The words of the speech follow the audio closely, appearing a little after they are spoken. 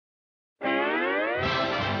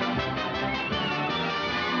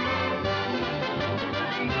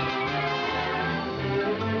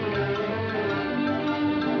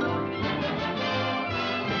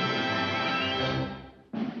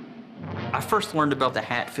I first learned about the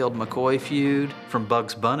Hatfield-McCoy feud from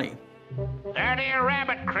Bugs Bunny. That there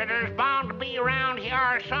rabbit critter's bound to be around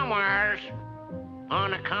here somewheres.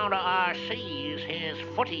 On account of I sees his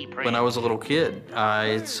footy print. When I was a little kid,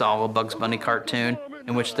 I saw a Bugs Bunny cartoon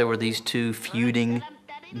in which there were these two feuding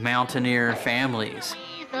mountaineer families.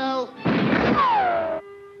 Get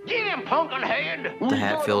him, pumpkin head! The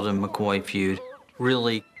Hatfield and McCoy feud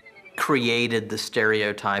really created the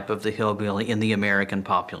stereotype of the hillbilly in the American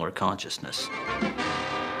popular consciousness.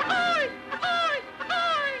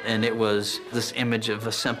 And it was this image of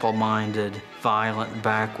a simple-minded, violent,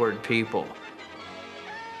 backward people.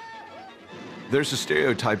 There's a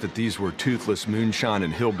stereotype that these were toothless moonshine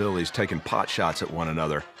and hillbillies taking pot shots at one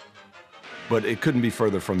another, but it couldn't be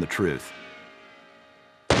further from the truth.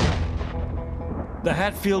 The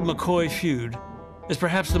Hatfield-McCoy feud is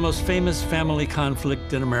perhaps the most famous family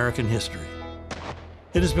conflict in American history.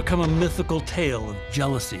 It has become a mythical tale of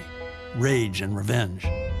jealousy, rage, and revenge.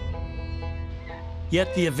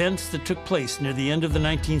 Yet the events that took place near the end of the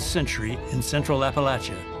 19th century in central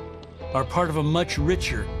Appalachia are part of a much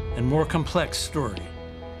richer and more complex story.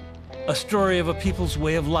 A story of a people's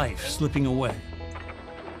way of life slipping away,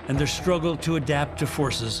 and their struggle to adapt to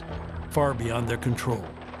forces far beyond their control.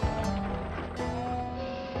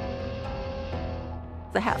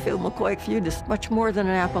 The Hatfield-McCoy feud is much more than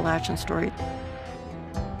an Appalachian story.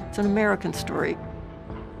 It's an American story.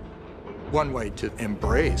 One way to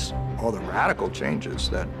embrace all the radical changes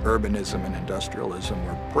that urbanism and industrialism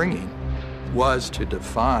were bringing was to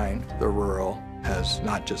define the rural as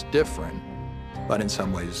not just different, but in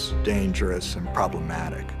some ways dangerous and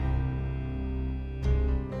problematic.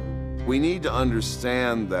 We need to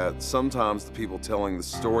understand that sometimes the people telling the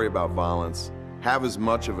story about violence have as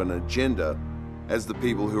much of an agenda as the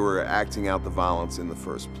people who are acting out the violence in the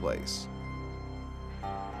first place.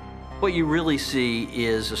 What you really see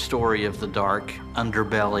is a story of the dark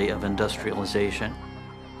underbelly of industrialization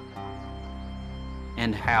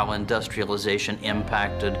and how industrialization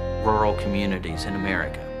impacted rural communities in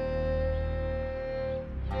America.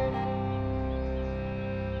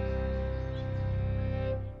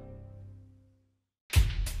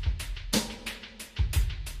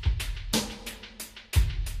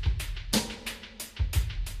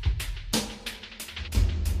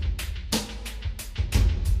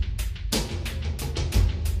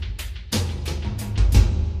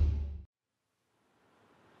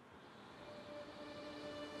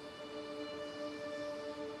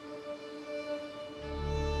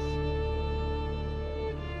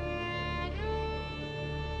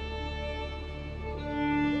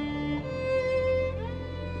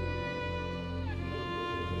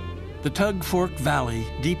 The Tug Fork Valley,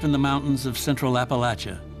 deep in the mountains of central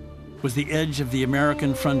Appalachia, was the edge of the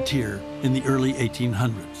American frontier in the early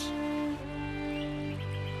 1800s.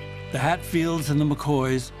 The Hatfields and the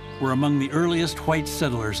McCoys were among the earliest white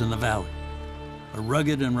settlers in the valley, a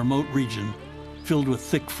rugged and remote region filled with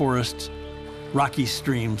thick forests, rocky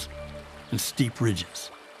streams, and steep ridges.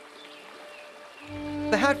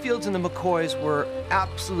 The Hatfields and the McCoys were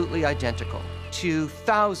absolutely identical to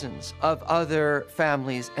thousands of other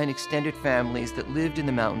families and extended families that lived in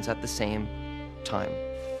the mountains at the same time.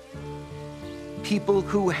 People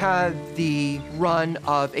who had the run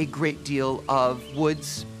of a great deal of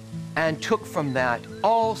woods and took from that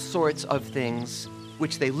all sorts of things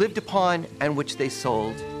which they lived upon and which they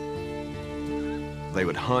sold. They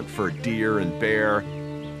would hunt for deer and bear.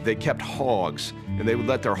 They kept hogs, and they would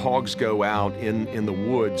let their hogs go out in the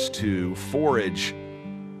woods to forage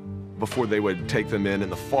before they would take them in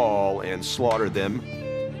the fall and slaughter them.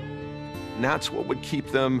 And that's what would keep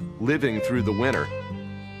them living through the winter.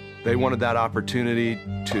 They wanted that opportunity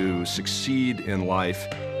to succeed in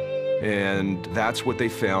life, and that's what they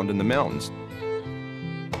found in the mountains.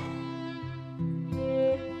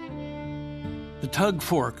 The Tug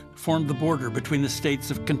Fork formed the border between the states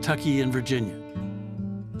of Kentucky and Virginia.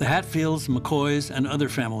 The Hatfields, McCoys, and other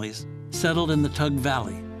families settled in the Tug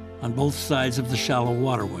Valley on both sides of the shallow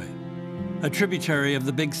waterway, a tributary of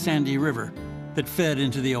the Big Sandy River that fed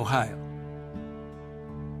into the Ohio.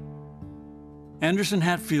 Anderson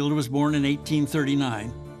Hatfield was born in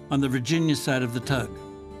 1839 on the Virginia side of the Tug.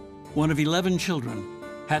 One of 11 children,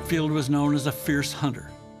 Hatfield was known as a fierce hunter.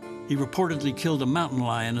 He reportedly killed a mountain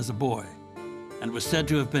lion as a boy and was said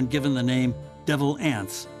to have been given the name Devil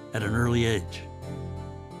Anse at an early age.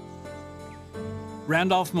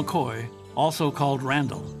 Randolph McCoy, also called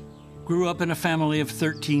Randall, grew up in a family of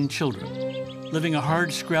 13 children, living a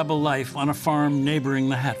hard-scrabble life on a farm neighboring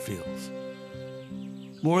the Hatfields.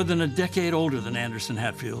 More than a decade older than Anderson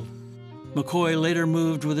Hatfield, McCoy later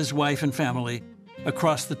moved with his wife and family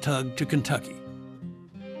across the Tug to Kentucky.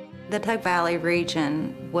 The Tug Valley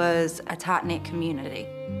region was a tight-knit community.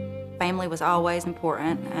 Family was always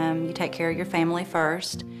important. You take care of your family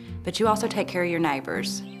first, but you also take care of your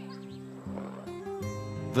neighbors.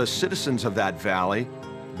 The citizens of that valley,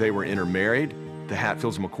 they were intermarried. The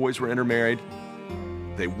Hatfields and McCoys were intermarried.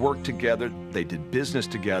 They worked together, they did business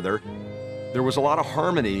together. There was a lot of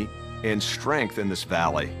harmony and strength in this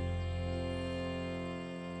valley.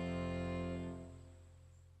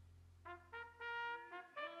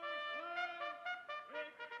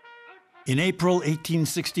 In April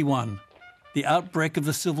 1861, the outbreak of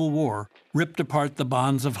the Civil War ripped apart the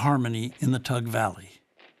bonds of harmony in the Tug Valley,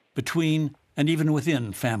 between and even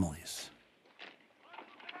within families.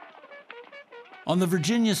 On the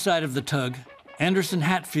Virginia side of the Tug, Anderson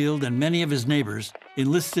Hatfield and many of his neighbors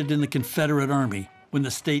enlisted in the Confederate Army when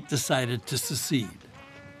the state decided to secede.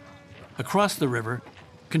 Across the river,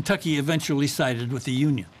 Kentucky eventually sided with the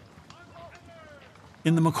Union.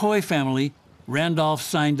 In the McCoy family, Randolph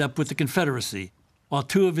signed up with the Confederacy, while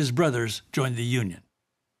two of his brothers joined the Union.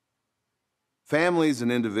 Families and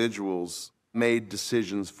individuals made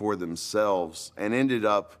decisions for themselves and ended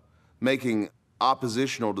up making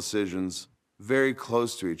oppositional decisions very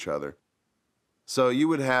close to each other. So you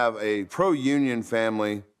would have a pro-Union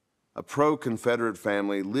family, a pro-Confederate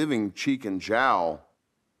family living cheek and jowl.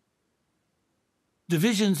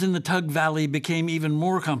 Divisions in the Tug Valley became even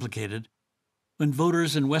more complicated when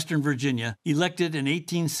voters in Western Virginia elected in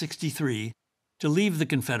 1863 to leave the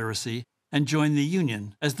Confederacy and join the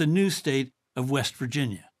Union as the new state of West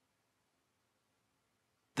Virginia.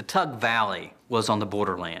 The Tug Valley was on the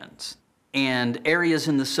borderlands, and areas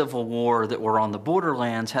in the Civil War that were on the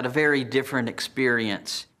borderlands had a very different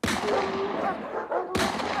experience.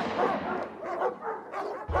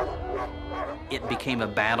 It became a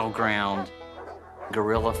battleground.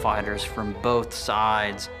 Guerrilla fighters from both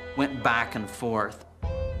sides went back and forth,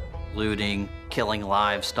 looting, killing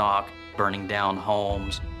livestock, burning down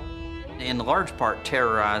homes, in large part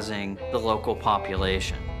terrorizing the local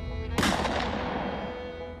population.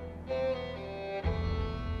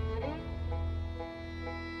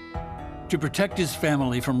 To protect his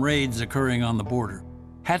family from raids occurring on the border,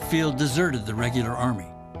 Hatfield deserted the regular army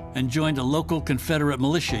and joined a local Confederate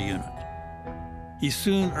militia unit. He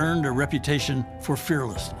soon earned a reputation for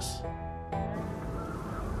fearlessness.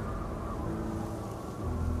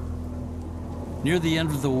 Near the end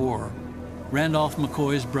of the war, Randolph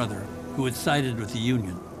McCoy's brother, who had sided with the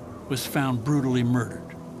Union, was found brutally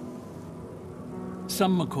murdered.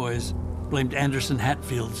 Some McCoys blamed Anderson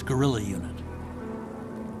Hatfield's guerrilla unit.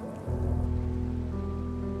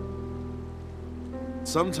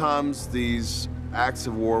 Sometimes these acts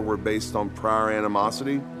of war were based on prior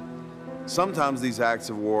animosity. Sometimes these acts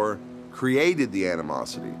of war created the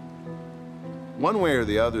animosity. One way or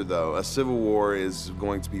the other, though, a civil war is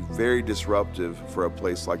going to be very disruptive for a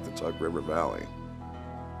place like the Tug River Valley.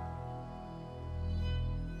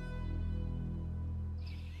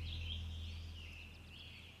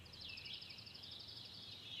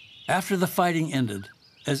 After the fighting ended,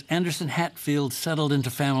 as Anderson Hatfield settled into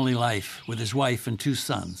family life with his wife and two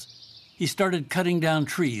sons, he started cutting down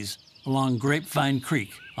trees along Grapevine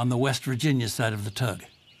Creek on the West Virginia side of the Tug.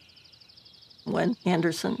 When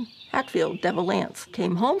Anderson Hatfield de Valence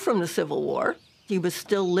came home from the Civil War, he was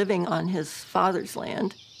still living on his father's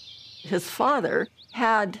land. His father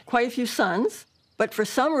had quite a few sons, but for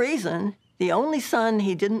some reason, the only son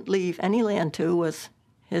he didn't leave any land to was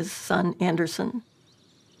his son Anderson.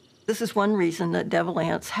 This is one reason that de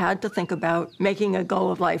Valence had to think about making a go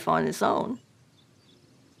of life on his own.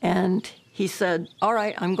 And he said, all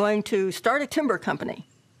right, I'm going to start a timber company.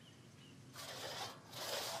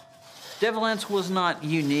 De Valence was not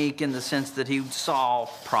unique in the sense that he saw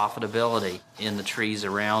profitability in the trees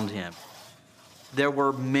around him. There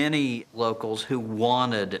were many locals who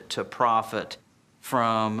wanted to profit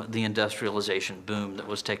from the industrialization boom that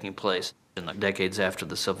was taking place in the decades after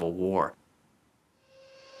the Civil War.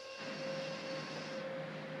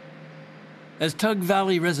 As Tug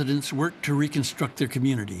Valley residents worked to reconstruct their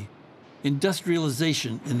community,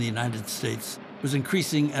 industrialization in the United States was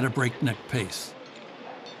increasing at a breakneck pace.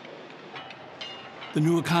 The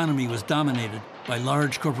new economy was dominated by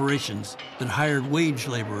large corporations that hired wage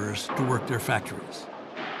laborers to work their factories.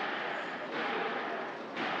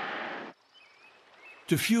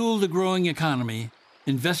 To fuel the growing economy,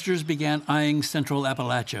 investors began eyeing Central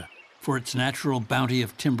Appalachia for its natural bounty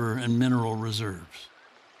of timber and mineral reserves.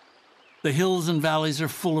 The hills and valleys are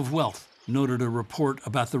full of wealth, noted a report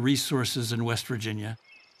about the resources in West Virginia,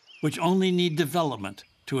 which only need development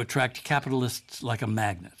to attract capitalists like a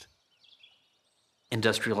magnet.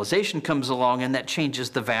 Industrialization comes along and that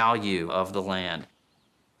changes the value of the land.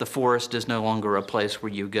 The forest is no longer a place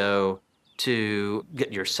where you go to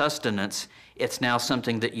get your sustenance. It's now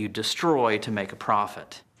something that you destroy to make a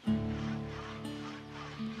profit.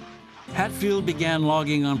 Hatfield began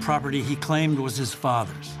logging on property he claimed was his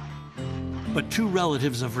father's. But two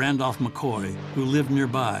relatives of Randolph McCoy, who lived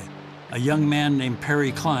nearby, a young man named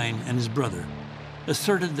Perry Klein and his brother,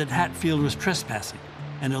 asserted that Hatfield was trespassing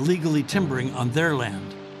and illegally timbering on their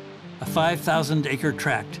land, a 5,000-acre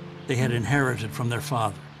tract they had inherited from their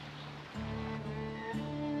father.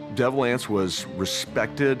 Devil Anse was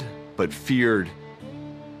respected but feared.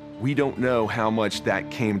 We don't know how much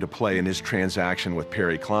that came to play in his transaction with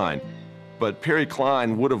Perry Klein, but Perry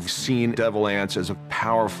Klein would have seen Devil Anse as a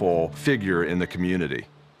powerful figure in the community.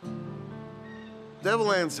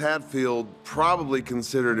 Devil Anse Hatfield probably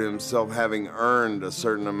considered himself having earned a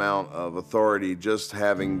certain amount of authority just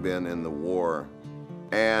having been in the war.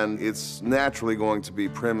 And it's naturally going to be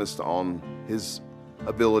premised on his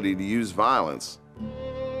ability to use violence.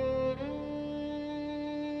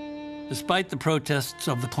 Despite the protests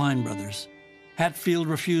of the Klein brothers, Hatfield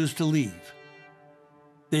refused to leave.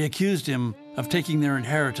 They accused him of taking their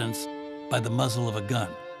inheritance by the muzzle of a gun.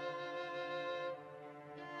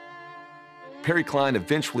 Perry Klein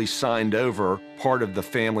eventually signed over part of the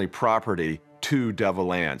family property to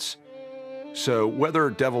Devil Anse. So whether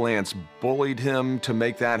Devil Anse bullied him to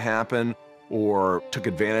make that happen or took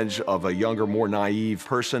advantage of a younger, more naive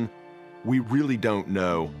person, we really don't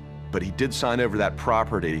know, but he did sign over that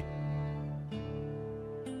property.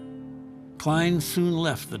 Klein soon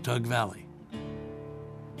left the Tug Valley,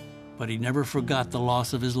 but he never forgot the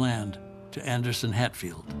loss of his land to Anderson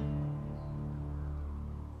Hatfield.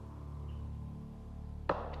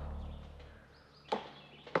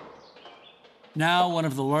 Now one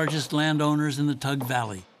of the largest landowners in the Tug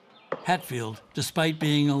Valley, Hatfield, despite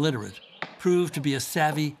being illiterate, proved to be a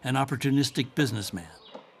savvy and opportunistic businessman.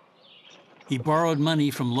 He borrowed money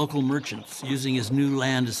from local merchants using his new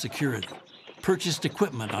land as security, purchased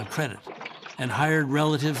equipment on credit, and hired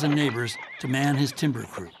relatives and neighbors to man his timber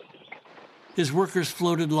crew. His workers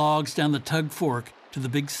floated logs down the Tug Fork to the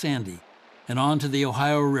Big Sandy and on to the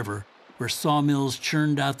Ohio River, where sawmills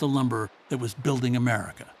churned out the lumber that was building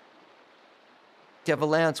America.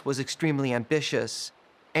 Devil Anse was extremely ambitious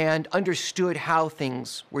and understood how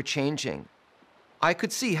things were changing. I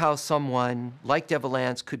could see how someone like Devil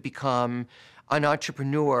Anse could become an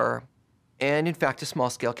entrepreneur and, in fact, a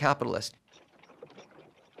small-scale capitalist.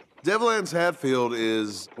 Devil Anse Hatfield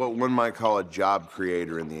is what one might call a job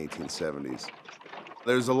creator in the 1870s.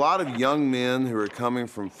 There's a lot of young men who are coming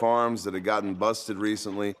from farms that had gotten busted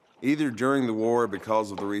recently, either during the war or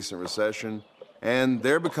because of the recent recession, and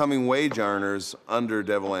they're becoming wage earners under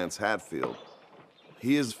Devil Anse Hatfield.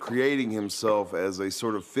 He is creating himself as a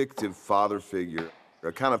sort of fictive father figure,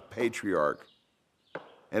 a kind of patriarch.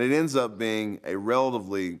 And it ends up being a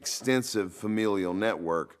relatively extensive familial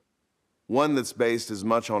network, one that's based as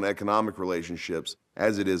much on economic relationships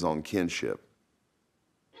as it is on kinship.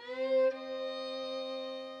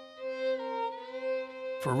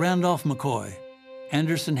 For Randolph McCoy,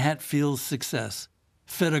 Anderson Hatfield's success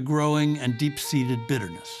fed a growing and deep-seated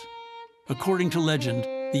bitterness. According to legend,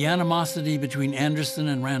 the animosity between Anderson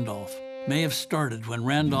and Randolph may have started when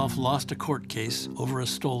Randolph lost a court case over a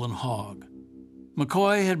stolen hog.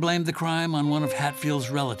 McCoy had blamed the crime on one of Hatfield's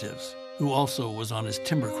relatives, who also was on his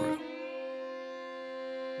timber crew.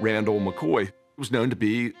 Randall McCoy was known to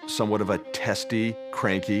be somewhat of a testy,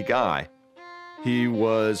 cranky guy. He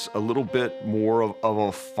was a little bit more of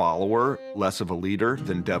a follower, less of a leader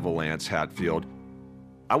than Devil Anse Hatfield.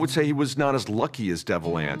 I would say he was not as lucky as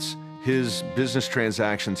Devil Anse. His business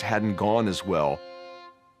transactions hadn't gone as well.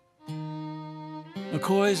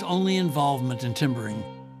 McCoy's only involvement in timbering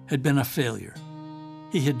had been a failure.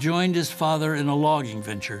 He had joined his father in a logging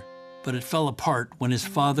venture, but it fell apart when his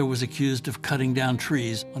father was accused of cutting down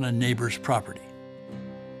trees on a neighbor's property.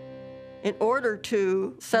 In order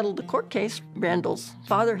to settle the court case, Randall's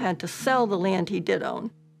father had to sell the land he did own,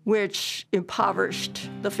 which impoverished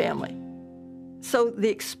the family. So the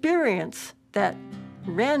experience that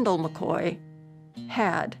Randall McCoy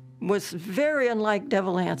had was very unlike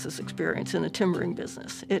Devil Anse's experience in the timbering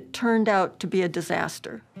business. It turned out to be a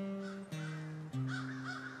disaster.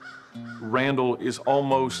 Randall is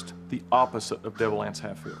almost the opposite of Devil Anse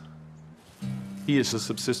Hatfield. He is a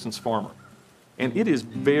subsistence farmer, and it is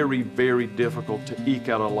very, very difficult to eke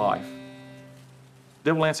out a life.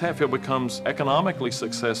 Devil Anse Hatfield becomes economically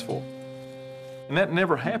successful, and that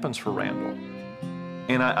never happens for Randall.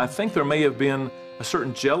 And I think there may have been a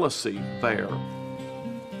certain jealousy there.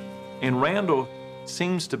 And Randall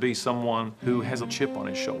seems to be someone who has a chip on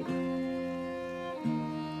his shoulder.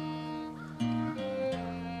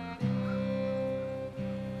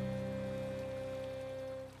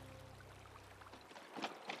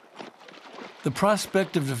 The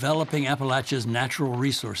prospect of developing Appalachia's natural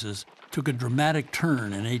resources took a dramatic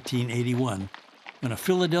turn in 1881 when a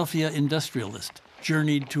Philadelphia industrialist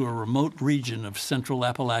journeyed to a remote region of central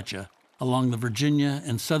Appalachia along the Virginia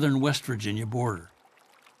and southern West Virginia border.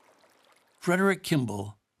 Frederick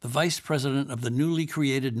Kimball, the vice president of the newly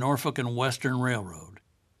created Norfolk and Western Railroad,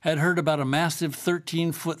 had heard about a massive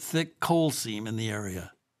 13-foot-thick coal seam in the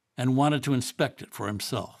area and wanted to inspect it for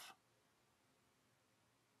himself.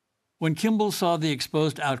 When Kimball saw the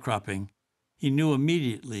exposed outcropping, he knew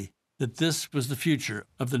immediately that this was the future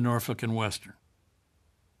of the Norfolk and Western.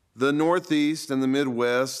 The Northeast and the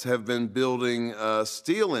Midwest have been building a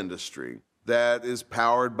steel industry that is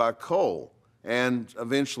powered by coal. And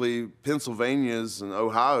eventually, Pennsylvania's and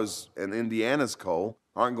Ohio's and Indiana's coal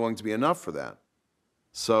aren't going to be enough for that.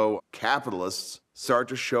 So capitalists start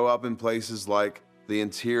to show up in places like the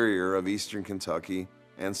interior of eastern Kentucky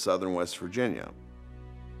and southern West Virginia.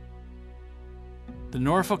 The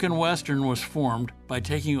Norfolk and Western was formed by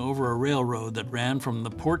taking over a railroad that ran from the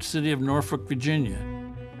port city of Norfolk, Virginia,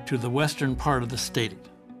 to the western part of the state.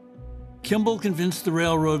 Kimball convinced the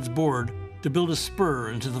railroad's board to build a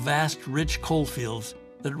spur into the vast, rich coal fields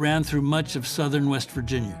that ran through much of southern West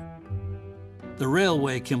Virginia. The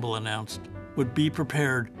railway, Kimball announced, would be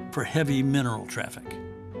prepared for heavy mineral traffic.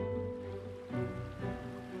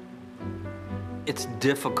 It's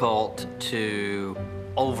difficult to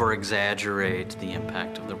over-exaggerate the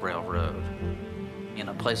impact of the railroad. In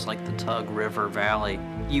a place like the Tug River Valley,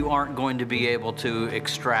 you aren't going to be able to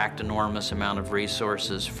extract enormous amount of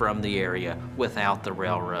resources from the area without the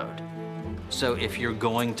railroad. So if you're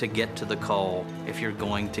going to get to the coal, if you're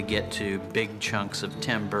going to get to big chunks of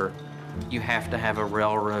timber, you have to have a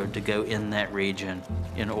railroad to go in that region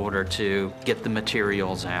in order to get the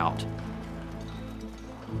materials out.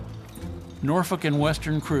 Norfolk and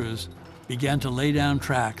Western crews began to lay down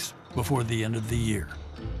tracks before the end of the year.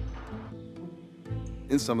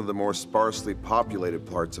 In some of the more sparsely populated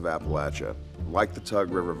parts of Appalachia, like the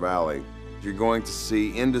Tug River Valley, you're going to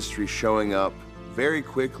see industry showing up very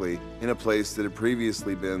quickly in a place that had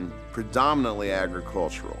previously been predominantly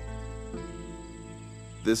agricultural.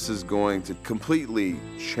 This is going to completely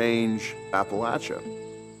change Appalachia.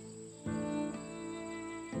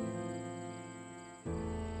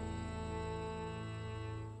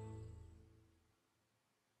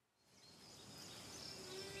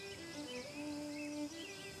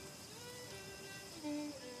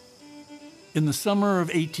 In the summer of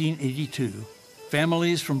 1882,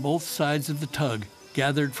 families from both sides of the Tug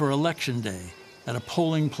gathered for Election Day at a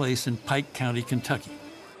polling place in Pike County, Kentucky.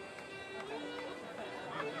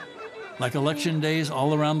 Like election days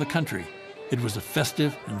all around the country, it was a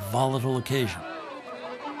festive and volatile occasion.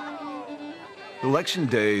 Election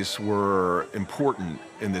days were important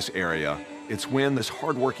in this area. It's when this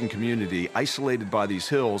hardworking community, isolated by these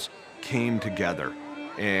hills, came together.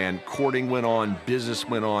 And courting went on, business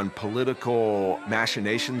went on, political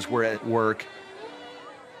machinations were at work.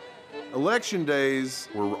 Election days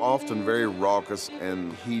were often very raucous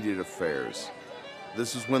and heated affairs.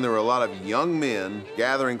 This is when there were a lot of young men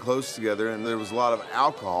gathering close together, and there was a lot of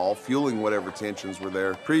alcohol fueling whatever tensions were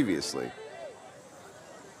there previously.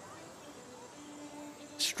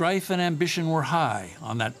 Strife and ambition were high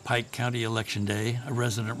on that Pike County election day, a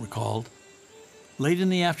resident recalled. Late in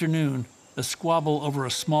the afternoon, a squabble over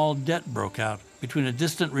a small debt broke out between a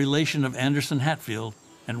distant relation of Anderson Hatfield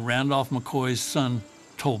and Randolph McCoy's son,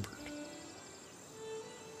 Tolbert.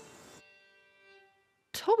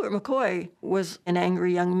 Tolbert McCoy was an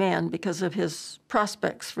angry young man because of his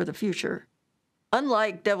prospects for the future.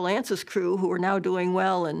 Unlike De Valance's crew, who were now doing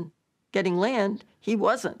well and getting land, he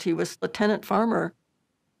wasn't. He was a tenant farmer.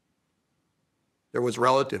 There was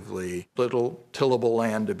relatively little tillable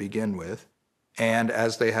land to begin with, and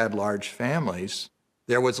as they had large families,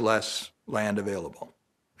 there was less land available.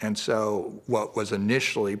 And so what was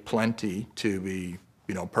initially plenty to be,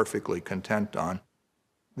 perfectly content on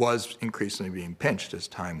was increasingly being pinched as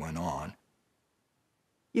time went on.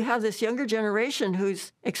 You have this younger generation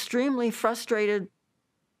who's extremely frustrated.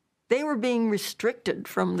 They were being restricted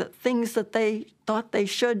from the things that they thought they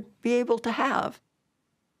should be able to have.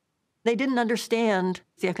 They didn't understand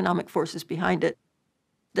the economic forces behind it.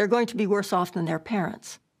 They're going to be worse off than their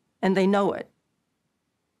parents, and they know it.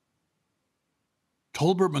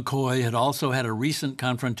 Tolbert McCoy had also had a recent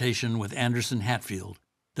confrontation with Anderson Hatfield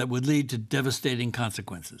that would lead to devastating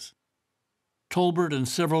consequences. Tolbert and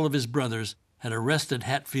several of his brothers had arrested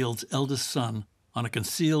Hatfield's eldest son on a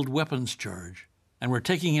concealed weapons charge and were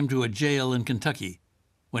taking him to a jail in Kentucky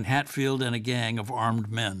when Hatfield and a gang of armed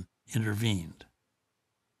men intervened.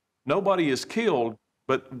 Nobody is killed,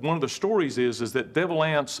 but one of the stories is that De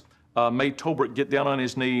Valance made Tolbert get down on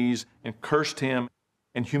his knees and cursed him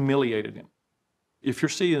and humiliated him. If you're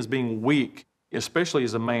seen as being weak, especially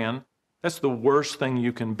as a man, that's the worst thing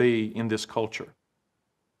you can be in this culture.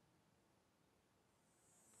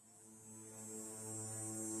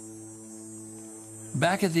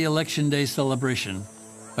 Back at the Election Day celebration,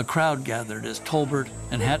 a crowd gathered as Tolbert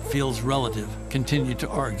and Hatfield's relative continued to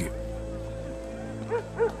argue.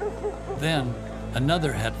 Then,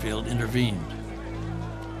 another Hatfield intervened.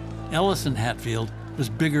 Ellison Hatfield was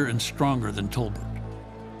bigger and stronger than Tolbert.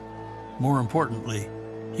 More importantly,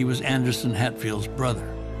 he was Anderson Hatfield's brother.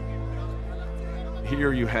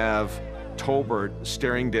 Here you have Tolbert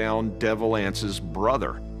staring down De Valence's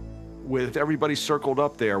brother, with everybody circled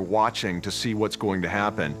up there watching to see what's going to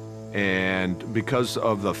happen. And because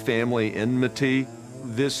of the family enmity,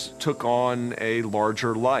 this took on a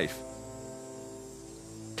larger life.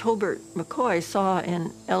 Tolbert McCoy saw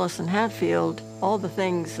in Ellison Hatfield all the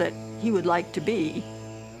things that he would like to be.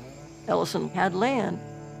 Ellison had land.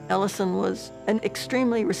 Ellison was an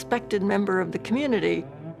extremely respected member of the community.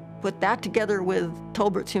 Put that together with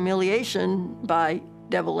Tolbert's humiliation by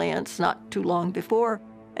De Valence not too long before,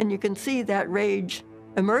 and you can see that rage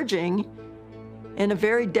emerging in a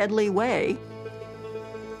very deadly way.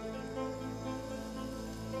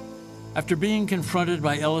 After being confronted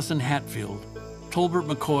by Ellison Hatfield, Tolbert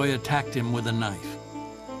McCoy attacked him with a knife.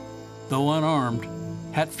 Though unarmed,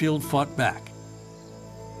 Hatfield fought back.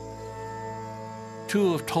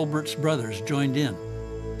 Two of Tolbert's brothers joined in,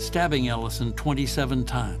 stabbing Ellison 27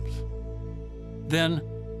 times. Then,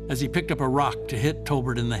 as he picked up a rock to hit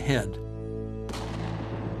Tolbert in the head,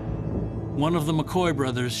 one of the McCoy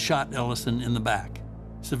brothers shot Ellison in the back,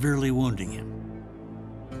 severely wounding him.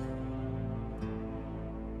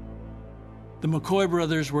 The McCoy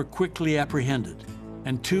brothers were quickly apprehended,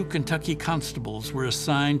 and 2 Kentucky constables were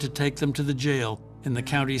assigned to take them to the jail in the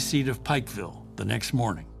county seat of Pikeville the next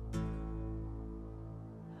morning.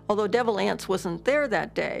 Although De Valence wasn't there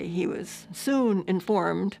that day, he was soon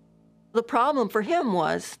informed. The problem for him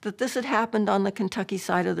was that this had happened on the Kentucky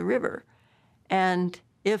side of the river. And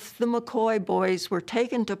if the McCoy boys were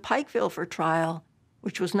taken to Pikeville for trial,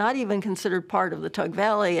 which was not even considered part of the Tug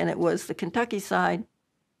Valley, and it was the Kentucky side,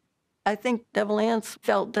 I think De Valence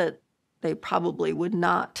felt that they probably would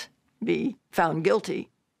not be found guilty.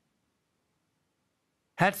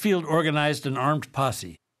 Hatfield organized an armed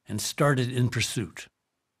posse and started in pursuit.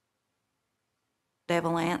 De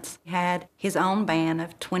Valence had his own band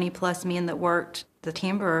of 20-plus men that worked the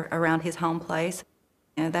timber around his home place,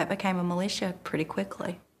 and that became a militia pretty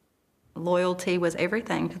quickly. Loyalty was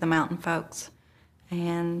everything to the mountain folks,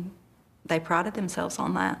 and they prided themselves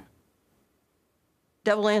on that.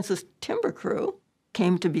 De Valence's timber crew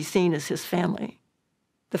came to be seen as his family.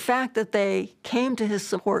 The fact that they came to his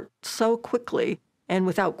support so quickly and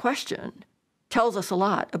without question tells us a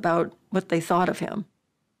lot about what they thought of him.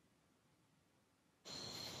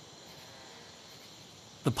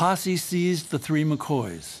 The posse seized the 3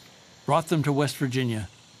 McCoys, brought them to West Virginia,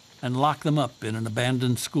 and locked them up in an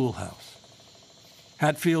abandoned schoolhouse.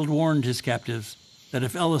 Hatfield warned his captives that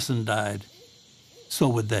if Ellison died, so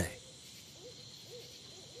would they.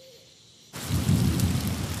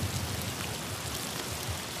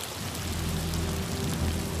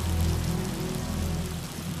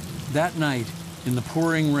 That night, in the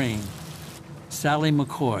pouring rain, Sally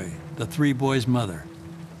McCoy, the 3 boys' mother,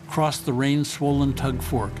 crossed the rain-swollen Tug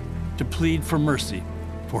Fork to plead for mercy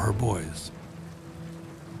for her boys.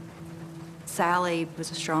 Sally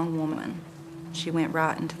was a strong woman. She went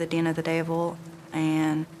right into the den of the devil,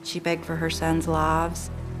 and she begged for her sons' lives.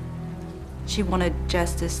 She wanted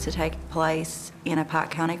justice to take place in a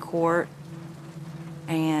Pike County court,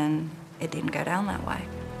 and it didn't go down that way.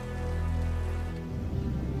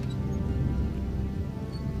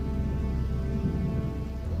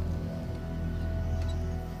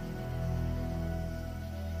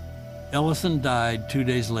 Ellison died 2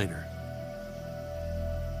 days later.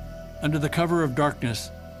 Under the cover of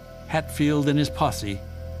darkness, Hatfield and his posse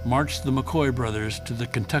marched the McCoy brothers to the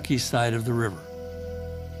Kentucky side of the river.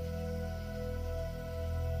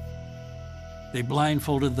 They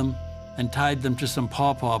blindfolded them and tied them to some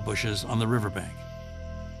pawpaw bushes on the riverbank.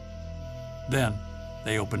 Then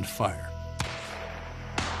they opened fire.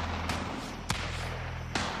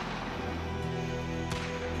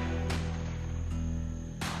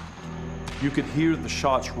 You could hear the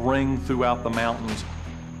shots ring throughout the mountains.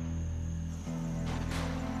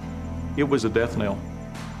 It was a death knell.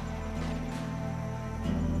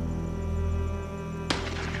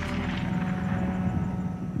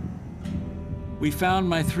 We found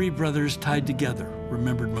my 3 brothers tied together,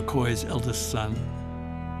 remembered McCoy's eldest son.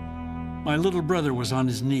 My little brother was on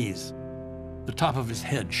his knees. The top of his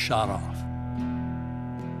head shot off.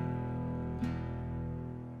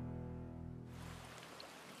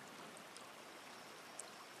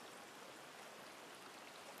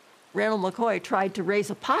 Randall McCoy tried to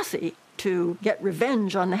raise a posse to get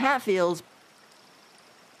revenge on the Hatfields.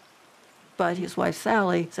 But his wife,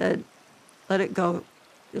 Sally, said, let it go.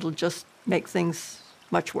 It'll just make things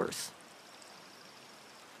much worse.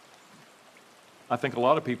 I think a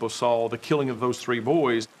lot of people saw the killing of those 3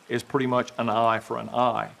 boys as pretty much an eye for an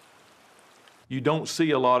eye. You don't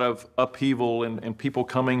see a lot of upheaval and people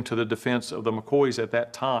coming to the defense of the McCoys at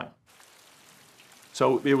that time.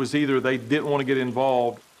 So it was either they didn't want to get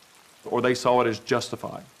involved or they saw it as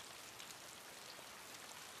justified.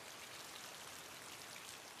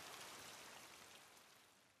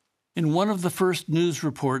 In one of the first news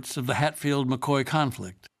reports of the Hatfield-McCoy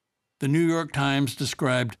conflict, the New York Times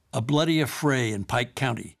described a bloody affray in Pike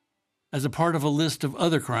County as a part of a list of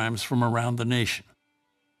other crimes from around the nation.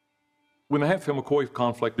 When the Hatfield-McCoy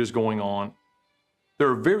conflict is going on, there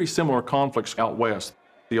are very similar conflicts out west,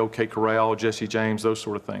 the OK Corral, Jesse James, those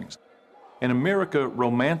sort of things. And America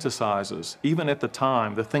romanticizes, even at the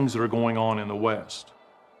time, the things that are going on in the West.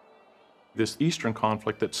 This Eastern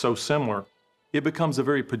conflict that's so similar, it becomes a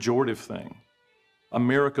very pejorative thing.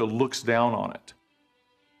 America looks down on it.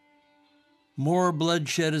 More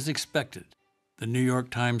bloodshed is expected, the New York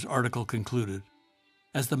Times article concluded,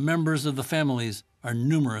 as the members of the families are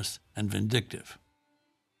numerous and vindictive.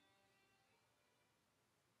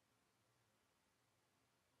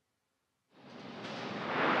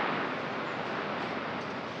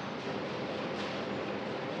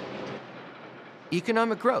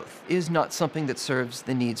 Economic growth is not something that serves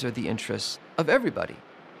the needs or the interests of everybody,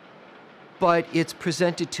 but it's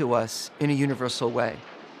presented to us in a universal way.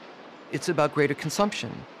 It's about greater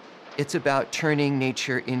consumption. It's about turning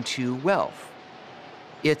nature into wealth.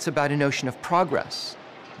 It's about a notion of progress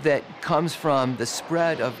that comes from the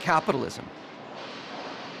spread of capitalism.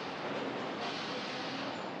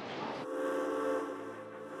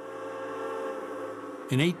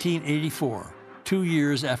 In 1884, 2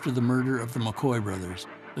 years after the murder of the McCoy brothers,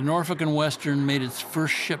 the Norfolk and Western made its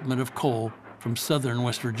first shipment of coal from southern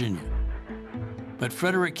West Virginia. But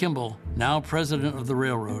Frederick Kimball, now president of the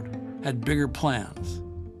railroad, had bigger plans.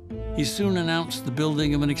 He soon announced the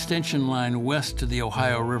building of an extension line west to the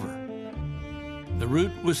Ohio River. The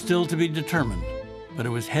route was still to be determined, but it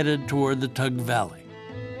was headed toward the Tug Valley.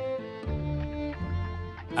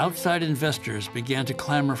 Outside investors began to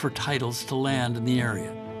clamor for titles to land in the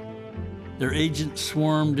area. Their agents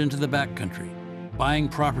swarmed into the backcountry, buying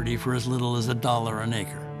property for as little as $1 an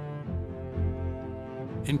acre.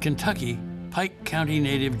 In Kentucky, Pike County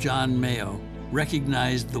native John Mayo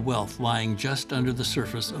recognized the wealth lying just under the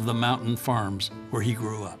surface of the mountain farms where he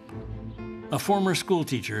grew up. A former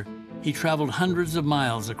schoolteacher, he traveled hundreds of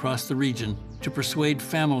miles across the region to persuade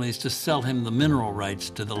families to sell him the mineral rights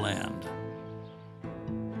to the land.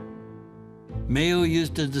 Mayo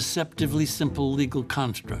used a deceptively simple legal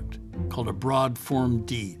construct called a broad form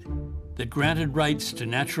deed that granted rights to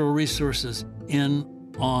natural resources in,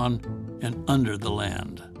 on, and under the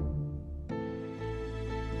land.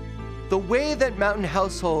 The way that mountain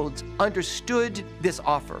households understood this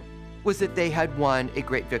offer was that they had won a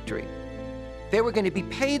great victory. They were going to be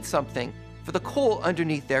paid something for the coal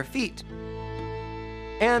underneath their feet.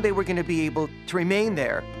 And they were going to be able to remain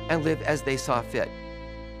there and live as they saw fit.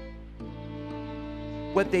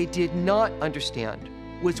 What they did not understand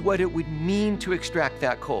was what it would mean to extract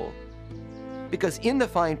that coal. Because in the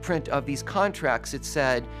fine print of these contracts, it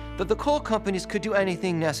said that the coal companies could do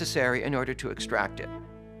anything necessary in order to extract it.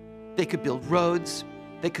 They could build roads,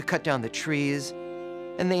 they could cut down the trees,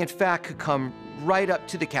 and they in fact could come right up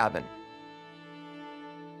to the cabin.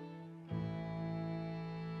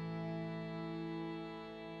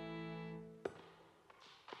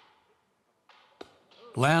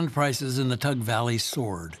 Land prices in the Tug Valley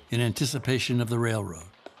soared in anticipation of the railroad,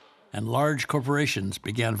 and large corporations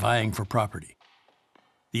began vying for property.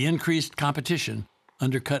 The increased competition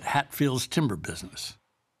undercut Hatfield's timber business.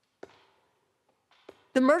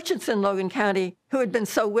 The merchants in Logan County, who had been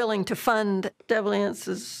so willing to fund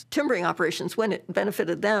Devilance's timbering operations when it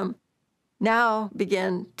benefited them, now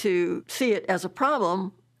began to see it as a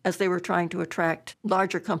problem as they were trying to attract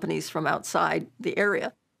larger companies from outside the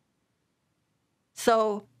area.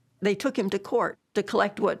 So they took him to court to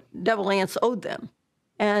collect what Devilance owed them.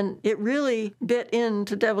 And it really bit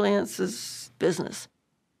into Devilance's business.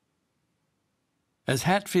 As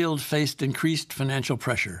Hatfield faced increased financial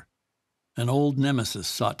pressure, an old nemesis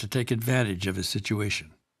sought to take advantage of his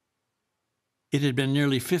situation. It had been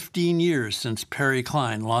nearly 15 years since Perry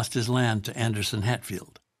Klein lost his land to Anderson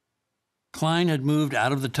Hatfield. Klein had moved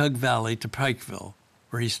out of the Tug Valley to Pikeville,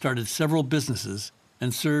 where he started several businesses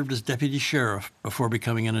and served as deputy sheriff before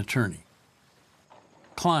becoming an attorney.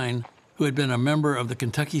 Klein, who had been a member of the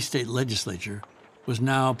Kentucky State Legislature, was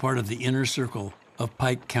now part of the inner circle of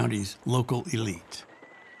Pike County's local elite.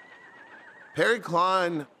 Perry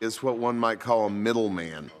Klein is what one might call a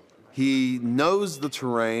middleman. He knows the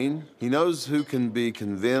terrain, he knows who can be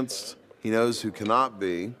convinced, he knows who cannot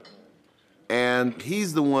be, and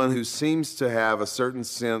he's the one who seems to have a certain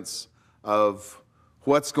sense of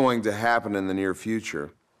what's going to happen in the near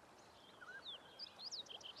future.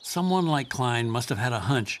 Someone like Klein must have had a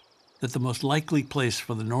hunch that the most likely place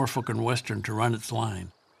for the Norfolk and Western to run its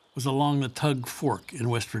line was along the Tug Fork in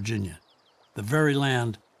West Virginia, the very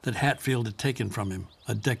land that Hatfield had taken from him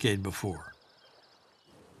a decade before.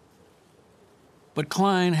 But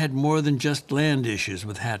Klein had more than just land issues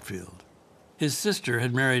with Hatfield. His sister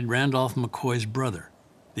had married Randolph McCoy's brother,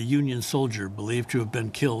 the Union soldier believed to have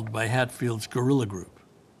been killed by Hatfield's guerrilla group.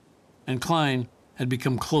 And Klein had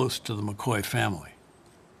become close to the McCoy family.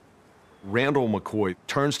 Randall McCoy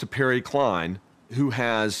turns to Perry Klein, who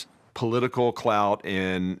has political clout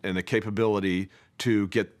and the capability to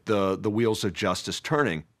get the wheels of justice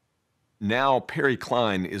turning. Now Perry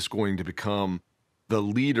Klein is going to become the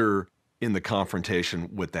leader in the confrontation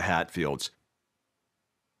with the Hatfields.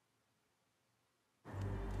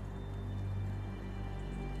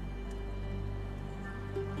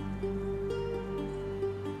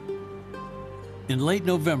 In late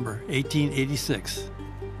November 1886,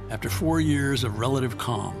 after 4 years of relative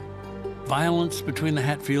calm, violence between the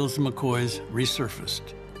Hatfields and McCoys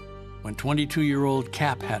resurfaced when 22-year-old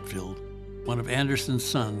Cap Hatfield, one of Anderson's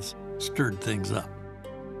sons, stirred things up.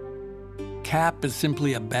 Cap is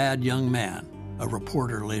simply a bad young man, a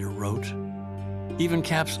reporter later wrote. Even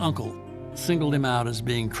Cap's uncle singled him out as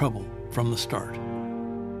being trouble from the start.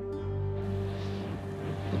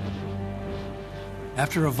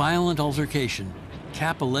 After a violent altercation,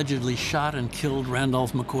 Cap allegedly shot and killed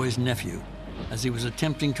Randolph McCoy's nephew as he was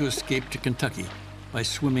attempting to escape to Kentucky by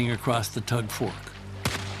swimming across the Tug Fork.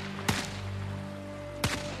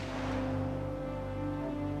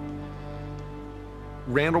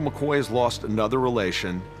 Randall McCoy has lost another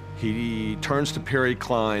relation. He turns to Perry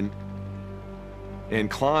Klein, and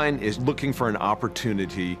Klein is looking for an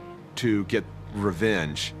opportunity to get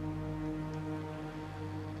revenge.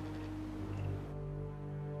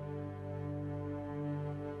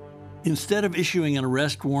 Instead of issuing an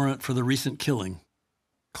arrest warrant for the recent killing,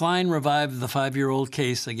 Klein revived the 5-year-old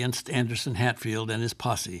case against Anderson Hatfield and his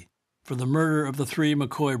posse for the murder of the 3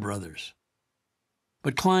 McCoy brothers.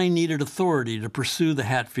 But Klein needed authority to pursue the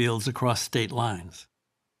Hatfields across state lines.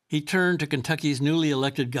 He turned to Kentucky's newly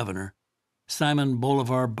elected governor, Simon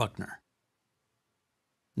Bolivar Buckner.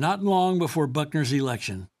 Not long before Buckner's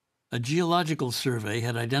election, a geological survey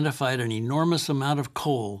had identified an enormous amount of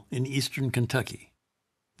coal in eastern Kentucky.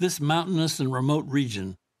 This mountainous and remote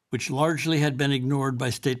region, which largely had been ignored by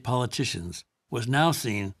state politicians, was now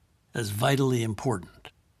seen as vitally important.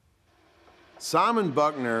 Simon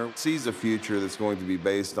Buckner sees a future that's going to be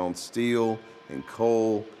based on steel and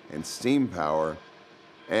coal and steam power.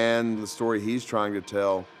 And the story he's trying to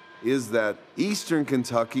tell is that eastern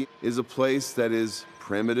Kentucky is a place that is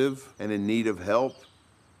primitive and in need of help.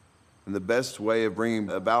 And the best way of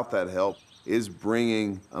bringing about that help is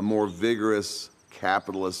bringing a more vigorous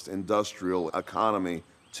capitalist industrial economy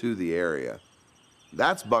to the area.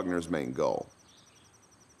 That's Buckner's main goal.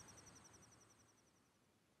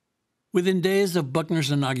 Within days of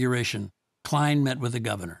Buckner's inauguration, Klein met with the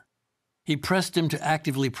governor. He pressed him to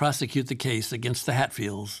actively prosecute the case against the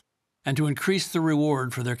Hatfields and to increase the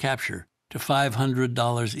reward for their capture to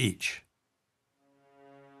 $500 each.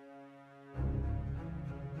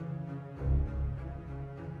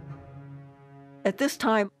 At this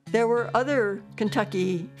time, there were other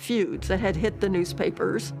Kentucky feuds that had hit the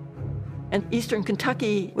newspapers, and eastern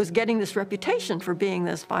Kentucky was getting this reputation for being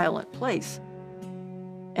this violent place.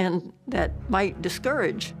 And that might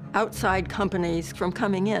discourage outside companies from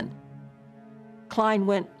coming in. Klein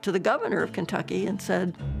went to the governor of Kentucky and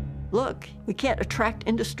said, look, we can't attract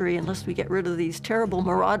industry unless we get rid of these terrible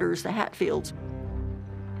marauders, the Hatfields.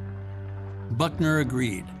 Buckner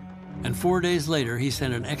agreed, and 4 days later he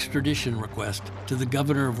sent an extradition request to the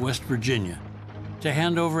governor of West Virginia to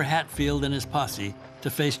hand over Hatfield and his posse to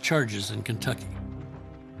face charges in Kentucky.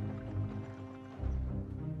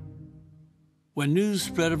 When news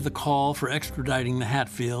spread of the call for extraditing the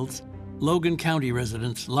Hatfields, Logan County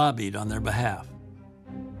residents lobbied on their behalf.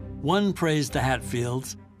 One praised the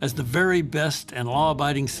Hatfields as the very best and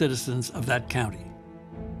law-abiding citizens of that county.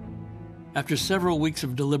 After several weeks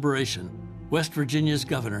of deliberation, West Virginia's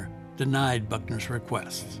governor denied Buckner's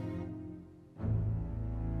requests.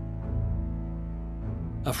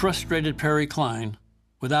 A frustrated Perry Cline,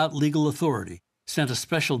 without legal authority, sent a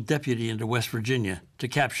special deputy into West Virginia to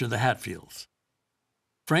capture the Hatfields.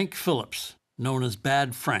 Frank Phillips, known as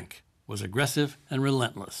Bad Frank, was aggressive and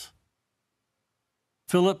relentless.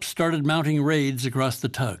 Phillips started mounting raids across the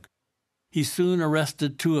Tug. He soon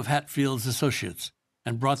arrested 2 of Hatfield's associates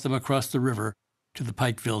and brought them across the river to the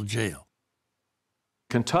Pikeville jail.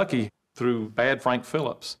 Kentucky, through Bad Frank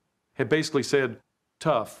Phillips, had basically said,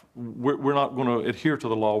 tough, we're not going to adhere to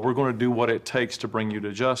the law. We're going to do what it takes to bring you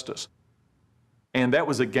to justice. And that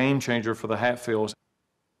was a game changer for the Hatfields.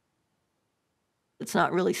 It's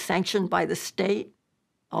not really sanctioned by the state,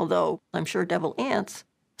 although I'm sure Devil Anse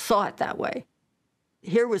saw it that way.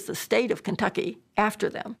 Here was the state of Kentucky after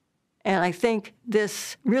them, and I think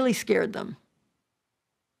this really scared them.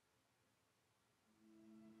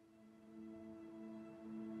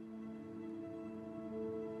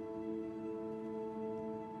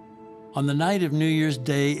 On the night of New Year's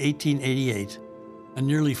Day, 1888, a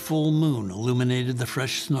nearly full moon illuminated the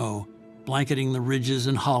fresh snow, blanketing the ridges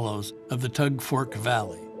and hollows of the Tug Fork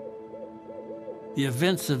Valley. The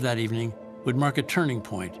events of that evening would mark a turning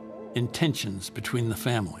point in tensions between the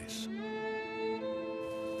families.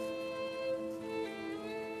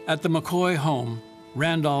 At the McCoy home,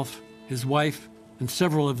 Randolph, his wife, and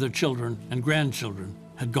several of their children and grandchildren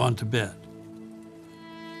had gone to bed.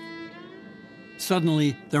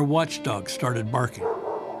 Suddenly, their watchdog started barking.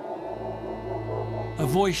 A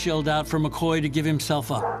voice yelled out for McCoy to give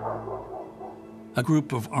himself up. A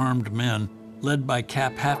group of armed men, led by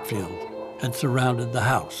Cap Hatfield, had surrounded the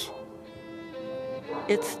house.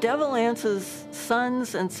 It's Devil Anse's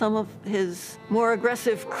sons and some of his more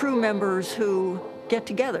aggressive crew members who get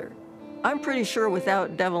together. I'm pretty sure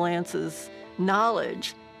without Devil Anse's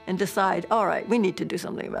knowledge, and decide, all right, we need to do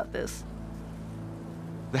something about this.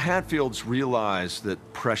 The Hatfields realize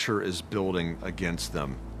that pressure is building against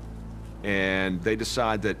them, and they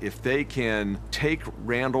decide that if they can take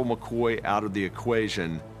Randall McCoy out of the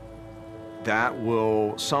equation, that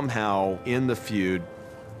will somehow end the feud,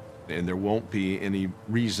 and there won't be any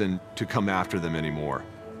reason to come after them anymore.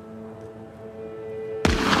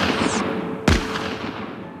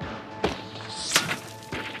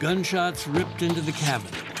 Gunshots ripped into the cabin.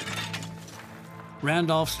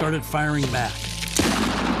 Randolph started firing back.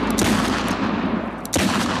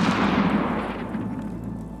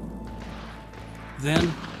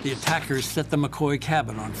 Then, the attackers set the McCoy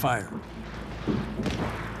cabin on fire.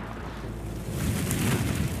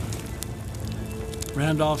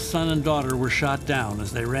 Randolph's son and daughter were shot down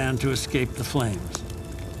as they ran to escape the flames.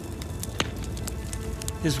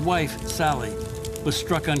 His wife, Sally, was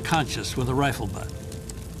struck unconscious with a rifle butt.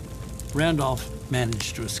 Randolph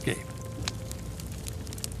managed to escape.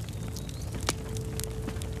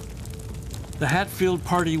 The Hatfield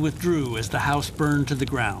party withdrew as the house burned to the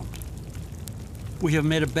ground. "We have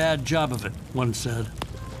made a bad job of it," one said.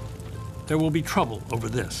 "There will be trouble over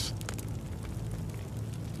this."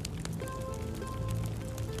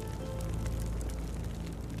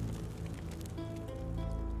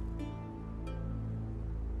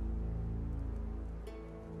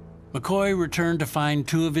 McCoy returned to find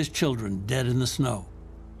 2 of his children dead in the snow,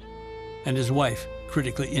 and his wife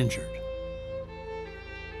critically injured.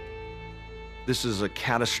 This is a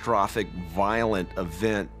catastrophic, violent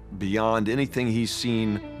event beyond anything he's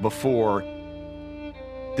seen before.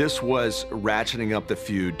 This was ratcheting up the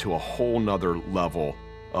feud to a whole nother level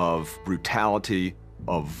of brutality,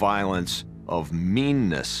 of violence, of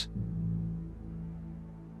meanness.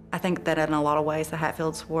 I think that in a lot of ways the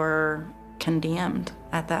Hatfields were condemned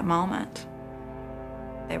at that moment.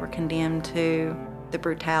 They were condemned to the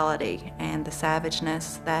brutality and the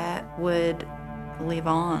savageness that would live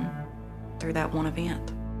on through that one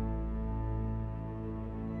event.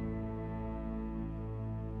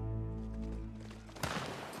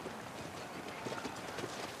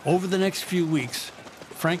 Over the next few weeks,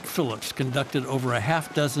 Frank Phillips conducted over a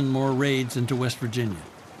half-dozen more raids into West Virginia.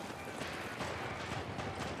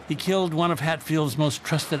 He killed one of Hatfield's most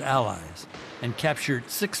trusted allies and captured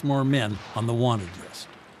 6 more men on the wanted list.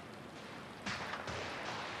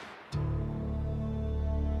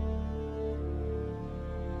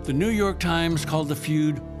 The New York Times called the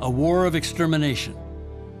feud a war of extermination.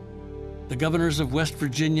 The governors of West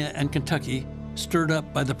Virginia and Kentucky, stirred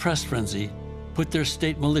up by the press frenzy, put their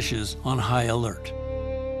state militias on high alert.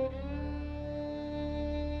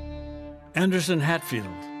 Anderson Hatfield,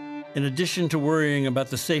 in addition to worrying about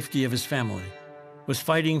the safety of his family, was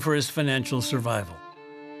fighting for his financial survival.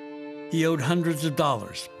 He owed hundreds of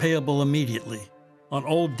dollars, payable immediately, on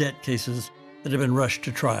old debt cases that had been rushed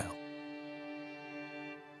to trial.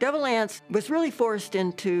 Devil Anse was really forced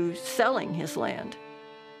into selling his land,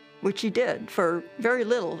 which he did for very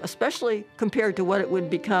little, especially compared to what it would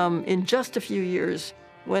become in just a few years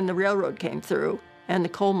when the railroad came through and the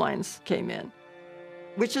coal mines came in,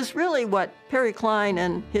 which is really what Perry Klein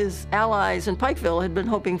and his allies in Pikeville had been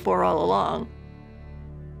hoping for all along.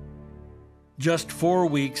 Just 4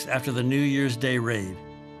 weeks after the New Year's Day raid,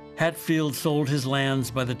 Hatfield sold his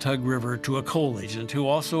lands by the Tug River to a coal agent who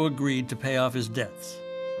also agreed to pay off his debts.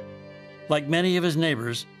 Like many of his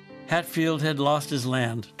neighbors, Hatfield had lost his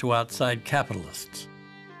land to outside capitalists.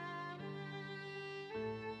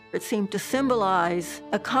 It seemed to symbolize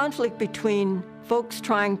a conflict between folks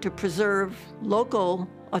trying to preserve local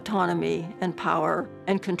autonomy and power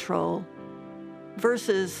and control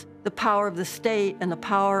versus the power of the state and the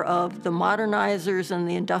power of the modernizers and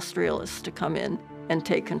the industrialists to come in and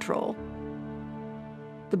take control.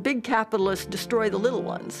 The big capitalists destroy the little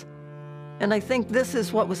ones. And I think this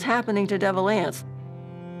is what was happening to Devil Anse.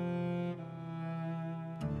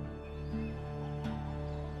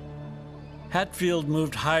 Hatfield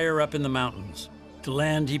moved higher up in the mountains to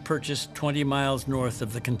land he purchased 20 miles north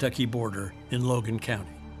of the Kentucky border in Logan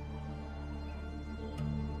County.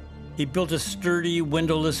 He built a sturdy,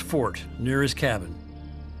 windowless fort near his cabin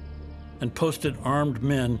and posted armed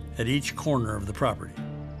men at each corner of the property.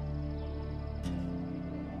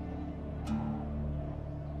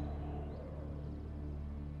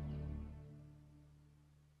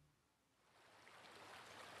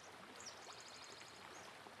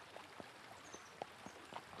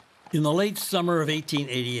 In the late summer of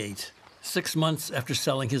 1888, 6 months after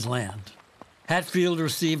selling his land, Hatfield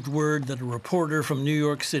received word that a reporter from New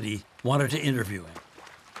York City wanted to interview him.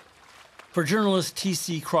 For journalist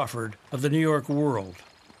T.C. Crawford of the New York World,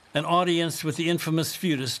 an audience with the infamous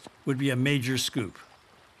feudist would be a major scoop.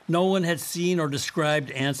 No one had seen or described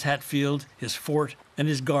Anse Hatfield, his fort, and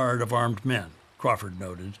his guard of armed men, Crawford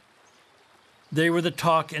noted. They were the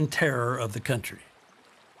talk and terror of the country.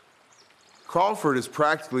 Crawford is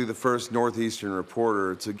practically the first Northeastern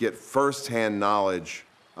reporter to get firsthand knowledge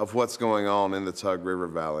of what's going on in the Tug River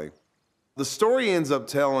Valley. The story he ends up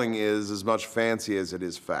telling is as much fancy as it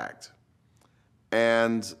is fact.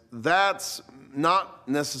 And that's not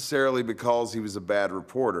necessarily because he was a bad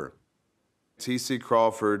reporter. T.C.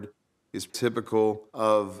 Crawford is typical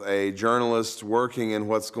of a journalist working in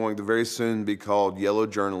what's going to very soon be called yellow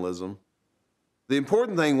journalism. The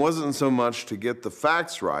important thing wasn't so much to get the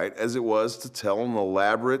facts right as it was to tell an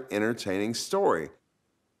elaborate, entertaining story.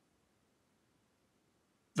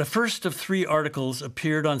 The first of 3 articles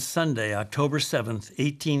appeared on Sunday, October 7th,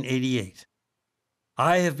 1888.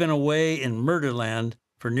 I have been away in Murderland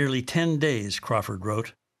for nearly 10 days, Crawford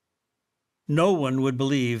wrote. No one would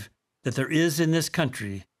believe that there is in this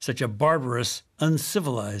country such a barbarous,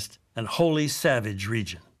 uncivilized, and wholly savage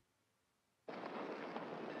region.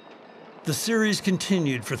 The series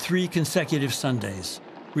continued for 3 consecutive Sundays,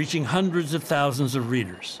 reaching hundreds of thousands of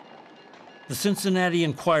readers. The Cincinnati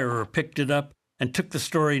Enquirer picked it up and took the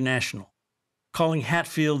story national, calling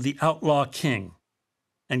Hatfield the Outlaw King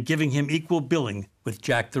and giving him equal billing with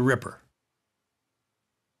Jack the Ripper.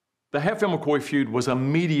 The Hatfield-McCoy feud was a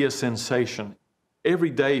media sensation.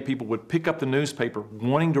 Every day people would pick up the newspaper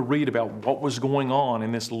wanting to read about what was going on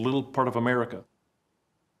in this little part of America.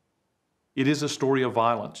 It is a story of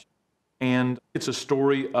violence. And it's a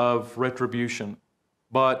story of retribution,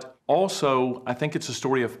 but also I think it's a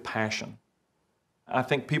story of passion. I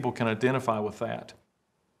think people can identify with that.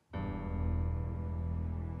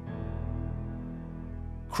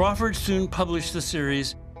 Crawford soon published the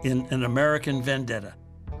series in An American Vendetta,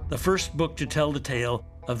 the first book to tell the tale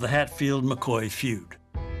of the Hatfield-McCoy feud.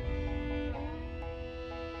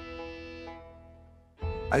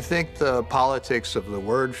 I think the politics of the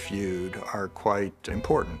word feud are quite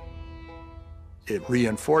important. It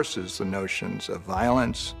reinforces the notions of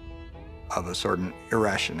violence, of a certain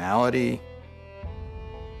irrationality.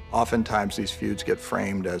 Oftentimes these feuds get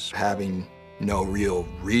framed as having no real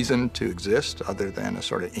reason to exist other than a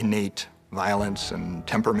sort of innate violence and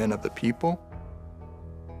temperament of the people.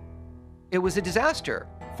 It was a disaster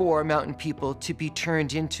for mountain people to be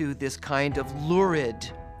turned into this kind of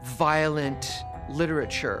lurid, violent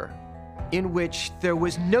literature in which there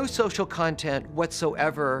was no social content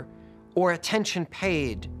whatsoever or attention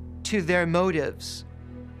paid to their motives.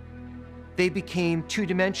 They became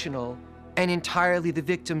two-dimensional and entirely the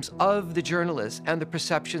victims of the journalists and the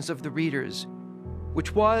perceptions of the readers,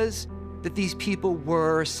 which was that these people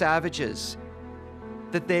were savages,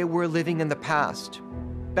 that they were living in the past,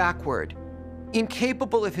 backward,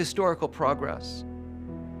 incapable of historical progress.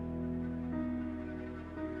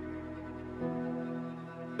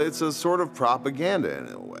 It's a sort of propaganda in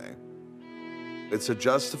a way. It's a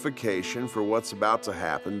justification for what's about to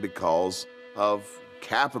happen because of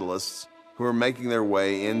capitalists who are making their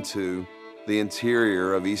way into the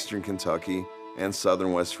interior of eastern Kentucky and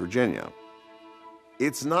southern West Virginia.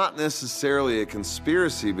 It's not necessarily a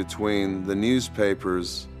conspiracy between the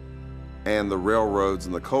newspapers and the railroads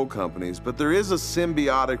and the coal companies, but there is a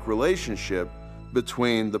symbiotic relationship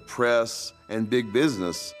between the press and big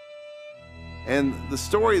business. And the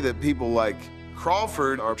story that people like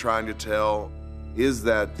Crawford are trying to tell is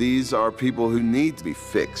that these are people who need to be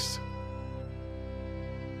fixed.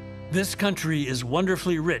 This country is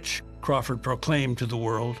wonderfully rich, Crawford proclaimed to the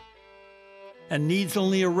world, and needs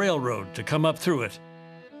only a railroad to come up through it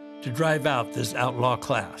to drive out this outlaw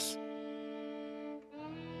class.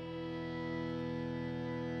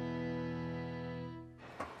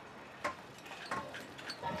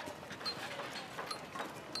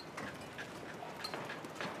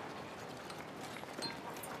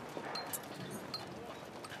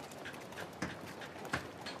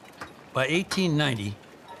 By 1890,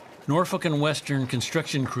 Norfolk and Western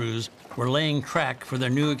construction crews were laying track for their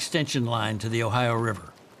new extension line to the Ohio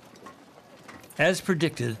River. As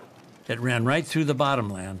predicted, it ran right through the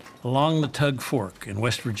bottomland along the Tug Fork in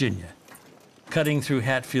West Virginia, cutting through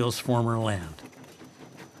Hatfield's former land.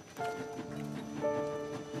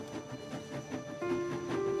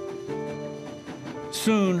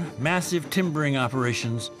 Soon, massive timbering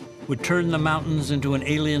operations would turn the mountains into an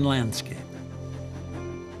alien landscape.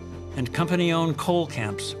 And company-owned coal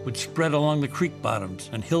camps would spread along the creek bottoms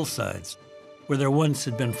and hillsides where there once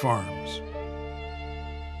had been farms.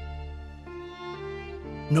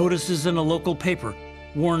 Notices in a local paper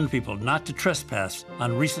warned people not to trespass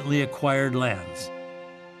on recently acquired lands,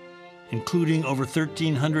 including over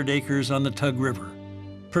 1,300 acres on the Tug River,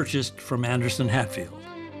 purchased from Anderson Hatfield.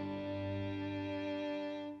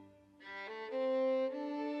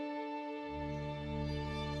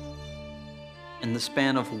 In the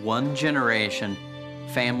span of one generation,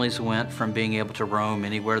 families went from being able to roam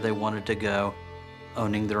anywhere they wanted to go,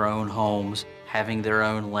 owning their own homes, having their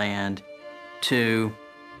own land, to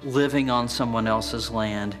living on someone else's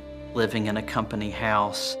land, living in a company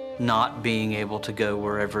house, not being able to go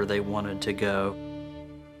wherever they wanted to go.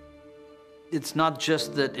 It's not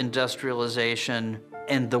just that industrialization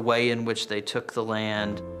and the way in which they took the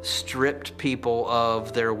land stripped people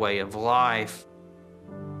of their way of life.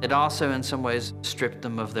 It also, in some ways, stripped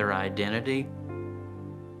them of their identity.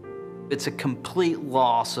 It's a complete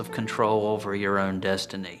loss of control over your own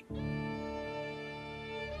destiny.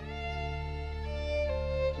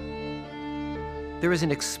 There is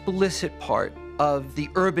an explicit part of the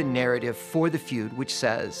urban narrative for the feud which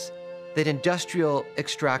says that industrial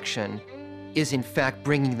extraction is in fact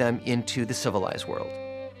bringing them into the civilized world.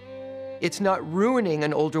 It's not ruining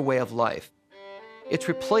an older way of life. It's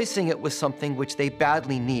replacing it with something which they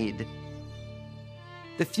badly need.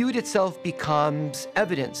 The feud itself becomes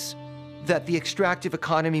evidence that the extractive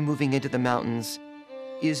economy moving into the mountains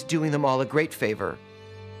is doing them all a great favor.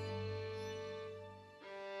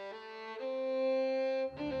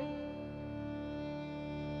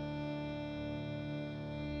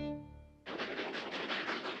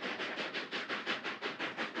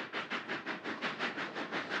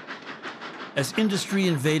 As industry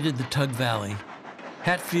invaded the Tug Valley,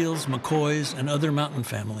 Hatfields, McCoys, and other mountain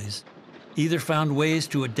families either found ways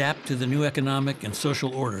to adapt to the new economic and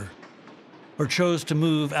social order or chose to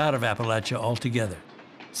move out of Appalachia altogether,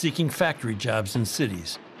 seeking factory jobs in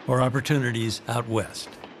cities or opportunities out west.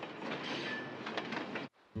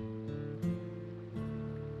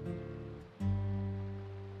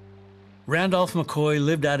 Randolph McCoy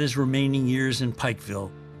lived out his remaining years in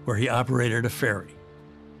Pikeville, where he operated a ferry.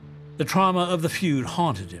 The trauma of the feud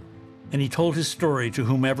haunted him, and he told his story to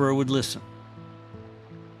whomever would listen.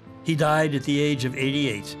 He died at the age of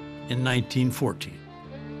 88 in 1914.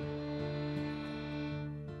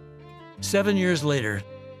 7 years later,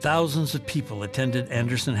 thousands of people attended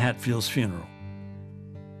Anderson Hatfield's funeral.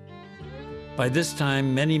 By this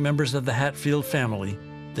time, many members of the Hatfield family,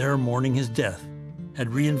 there mourning his death, had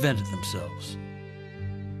reinvented themselves.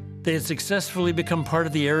 They had successfully become part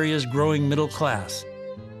of the area's growing middle class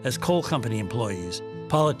as coal company employees,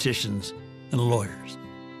 politicians, and lawyers.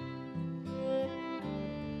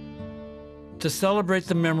 To celebrate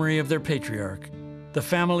the memory of their patriarch, the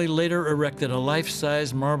family later erected a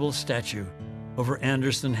life-size marble statue over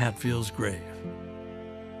Anderson Hatfield's grave.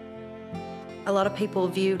 A lot of people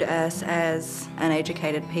viewed us as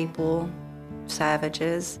uneducated people,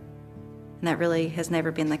 savages, and that really has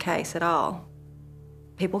never been the case at all.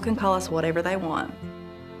 People can call us whatever they want,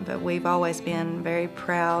 but we've always been very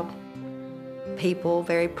proud people,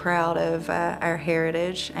 very proud of our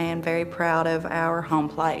heritage, and very proud of our home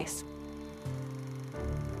place.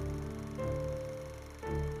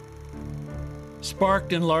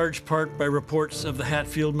 Sparked in large part by reports of the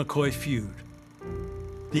Hatfield-McCoy feud,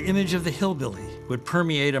 the image of the hillbilly would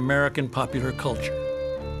permeate American popular culture.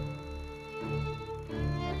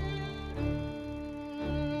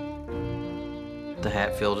 The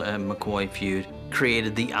Hatfield and McCoy feud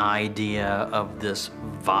created the idea of this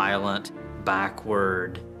violent,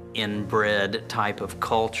 backward, inbred type of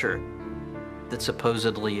culture that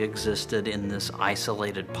supposedly existed in this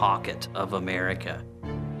isolated pocket of America.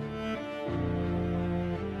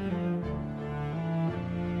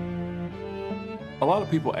 A lot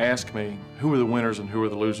of people ask me, who are the winners and who are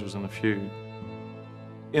the losers in the feud?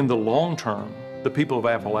 In the long term, the people of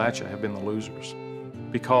Appalachia have been the losers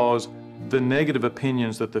because the negative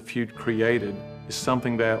opinions that the feud created is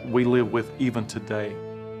something that we live with even today.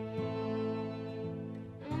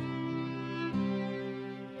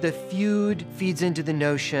 The feud feeds into the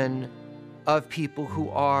notion of people who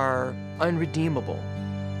are unredeemable,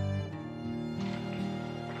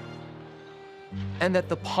 and that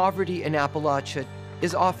the poverty in Appalachia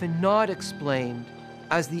is often not explained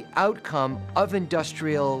as the outcome of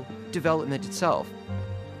industrial development itself.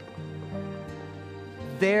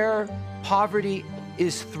 Their poverty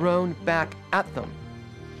is thrown back at them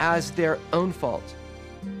as their own fault.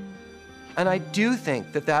 And I do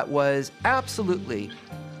think that that was absolutely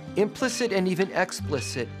implicit and even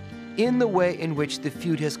explicit in the way in which the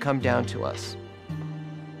feud has come down to us.